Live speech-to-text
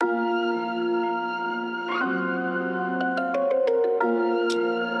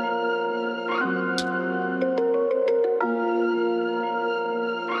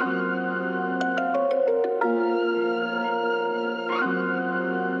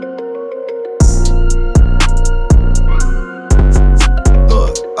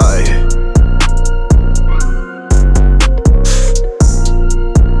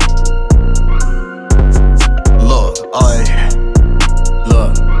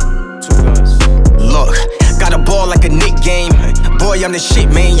I'm the shit,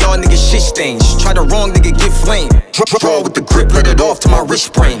 man, y'all niggas shit stains. Try the wrong nigga, get flamed. Draw with the grip, let it off to my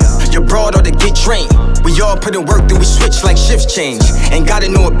wrist brain. Your broad ought to get drained. We all put in work, then we switch like shifts change. Ain't gotta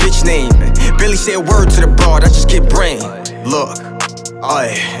know a bitch name. Barely say a word to the broad, I just get brain. Look,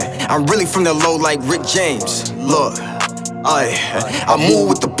 I'm really from the low like Rick James. Look, I move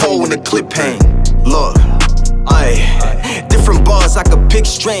with the pole and the clip hang. Look, different bars, I could pick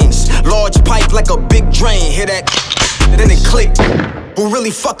strings. Large pipe like a big drain. Hear that? Then it clicked. Who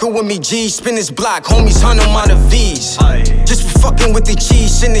really fucking with me, G? Spin this block, homies 100 amount of V's. Just for fucking with the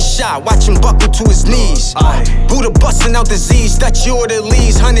cheese, send a shot, watch him buckle to his knees. Buddha busting out the Z's, statue of the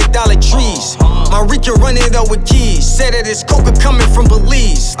leaves, $100 trees. My Rica run it up with keys, said that it's coca coming from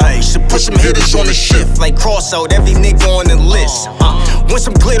Belize. Should put some hitters on the shift, like cross out every nigga on the list. Want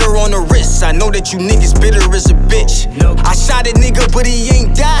some glitter on the wrist, I know that you niggas bitter as a bitch. I shot a nigga, but he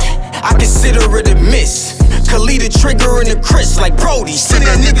ain't die, I consider it a miss. Khalid the trigger in the crisp, like Brody, send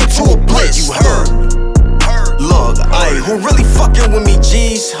that nigga to a blitz. You heard? Look, who really fucking with me,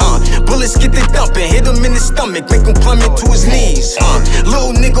 G's? Bullets get the dumping, hit him in the stomach, make him plummet to his knees.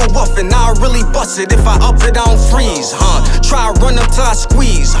 Little nigga wuffin', I'll really bust it if I up it, I don't freeze. Try run up till I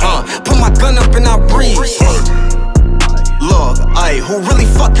squeeze. Put my gun up and I breathe. Look, who really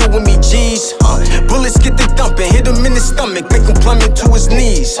fucking with me, G's? Bullets get the dumping, hit him in the stomach, make him plummet to his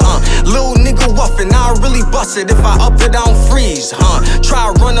knees. Little nigga wuffin', I'll really bust it if I up it, I don't freeze. Try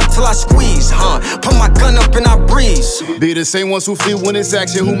run up till I squeeze. Put my gun up and I breeze. Be the same ones who feel when it's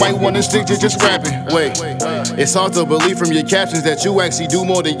action, who might wanna stick to just rapping. Wait, it's hard to believe from your captions that you actually do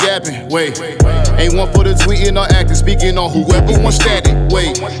more than yapping. Wait, ain't one for the tweeting or acting, speaking on whoever wants static.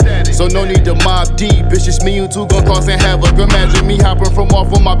 Wait, so no need to mob deep. It's just me, you two gon' cause and havoc. Imagine me hopping from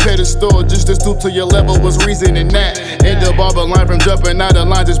off of my pedestal just to stoop to your level was reason in that. In the barber line from jumping out of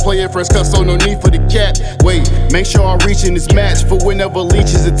line, just play it fresh cut, so no need for the cap. Wait, make sure I'm reaching this match for whenever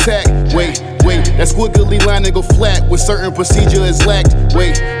leeches attack. Wait, that squiggly line to go flat when certain procedure is lacked.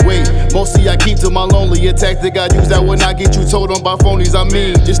 Wait, mostly I keep to my lonely. A tactic I use that when I get you told on by phonies. I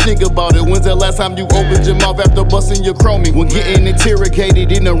mean, just think about it. When's the last time you opened your mouth after busting your chromie? When getting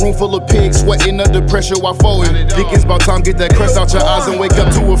interrogated in a room full of pigs, sweating under pressure while folding. Think it's about time, get that crust out your eyes and wake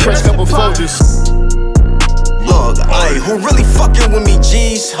up to a fresh cup of Folgers. Look, who really fucking with me,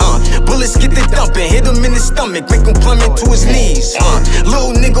 G's? Bullets get the dumping, hit him in the stomach, make him plummet to his knees.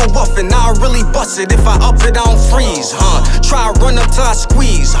 Little nigga wuffin', I'll really bust it if I up it, I don't freeze. Try run up till I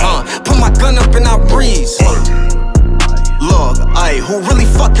squeeze. Put my gun up and I breeze. Look, who really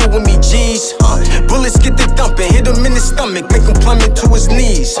fucking with me, G's? Bullets get the dumping, hit him in the stomach, make him plummet to his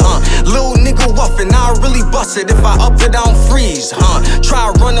knees. Little nigga wuffin', I'll really bust it if I up it, I don't freeze. Try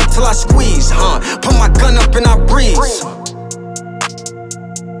run up till I squeeze. Put my gun up and I breeze.